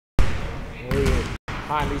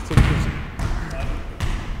Alright, niggas take pictures.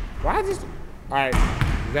 Why is this? Alright,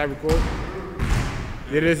 is that recording?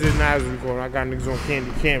 Yeah, this is not recording. I got niggas on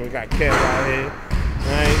camera. Got Kev out here.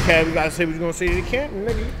 Alright, Kev, you gotta say what you gonna say to the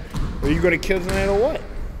camera, nigga. Are you gonna kill tonight or what?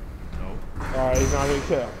 No. Alright, he's not gonna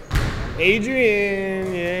kill.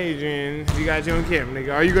 Adrian, yeah, Adrian. You got you on camera,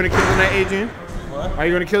 nigga. Are you gonna kill tonight, Adrian? What? Are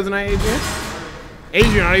you gonna kill tonight, Adrian?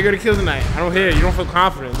 Adrian, are you gonna kill tonight? I don't hear it. You don't feel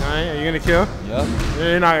confident, alright? Are you gonna kill? Yep.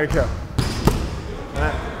 You're not gonna kill.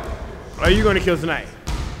 Alright. Are you gonna kill tonight?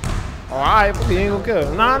 Alright, but he ain't gonna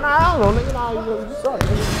kill. Nah, I don't know, nigga. Nah, you suck,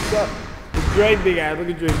 nigga. You suck. Dre big ass. Look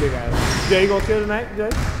at Dre big ass. Dre, you gonna kill tonight, Dre?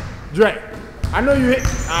 Dre. I know you hit.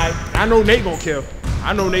 I know Nate gonna kill.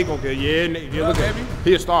 I know Nate gonna kill. Yeah, Nate. Yeah, look at him.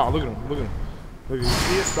 He a star. Look at him. Look at him. Look at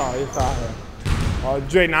him. He a star. He a star.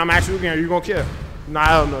 Dre, now I'm actually looking at you. You gonna kill? Nah, I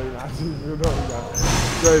don't know. You're not. You know you're not.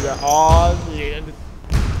 Dre's like, oh, yeah. You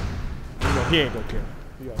know, he ain't gonna kill.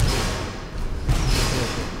 He gonna kill.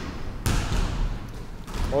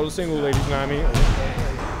 All the single ladies, you know what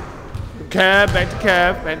I mean? Cab, back to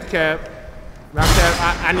cab, back to cab. Now, Cab,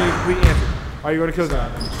 I need a complete answer. Are you gonna kill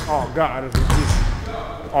tonight? Oh, God.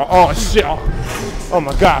 Oh, shit. Oh,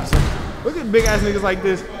 my gosh. Look at big ass niggas like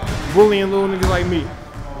this bullying little niggas like me.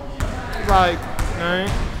 It's like, alright.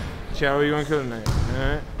 Cab, are you gonna kill tonight?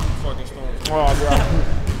 Alright. Fucking storm. Oh,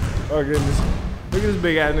 bro. Oh, goodness. Look at this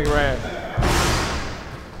big ass nigga right here.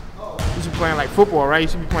 You should be playing like football, right? You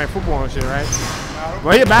should be playing football and shit, right?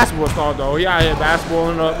 Well, he a basketball star, though. He out here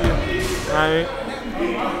basketballing up, you know what I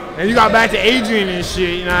mean? And you got back to Adrian and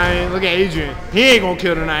shit, you know what I mean? Look at Adrian. He ain't gonna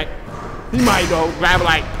kill tonight. He might, though, grab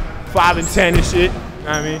like 5 and 10 and shit, you know what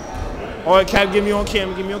I mean? Or Cap, give me on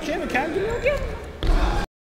camera, Cap, give me on camera.